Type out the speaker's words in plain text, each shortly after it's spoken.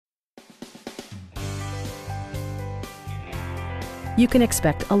You can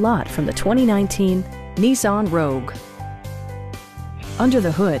expect a lot from the 2019 Nissan Rogue. Under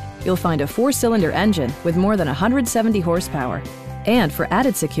the hood, you'll find a 4-cylinder engine with more than 170 horsepower. And for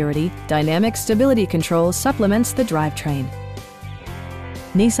added security, dynamic stability control supplements the drivetrain.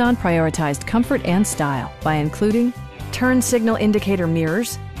 Nissan prioritized comfort and style by including turn signal indicator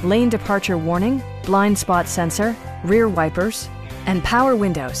mirrors, lane departure warning, blind spot sensor, rear wipers, and power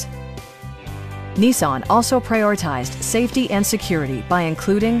windows. Nissan also prioritized safety and security by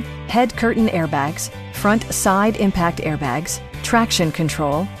including head curtain airbags, front side impact airbags, traction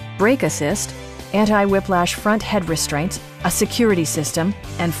control, brake assist, anti-whiplash front head restraints, a security system,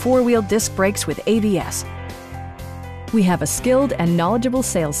 and 4-wheel disc brakes with ABS. We have a skilled and knowledgeable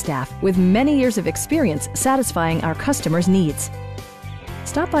sales staff with many years of experience satisfying our customers' needs.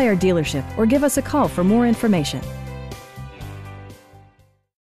 Stop by our dealership or give us a call for more information.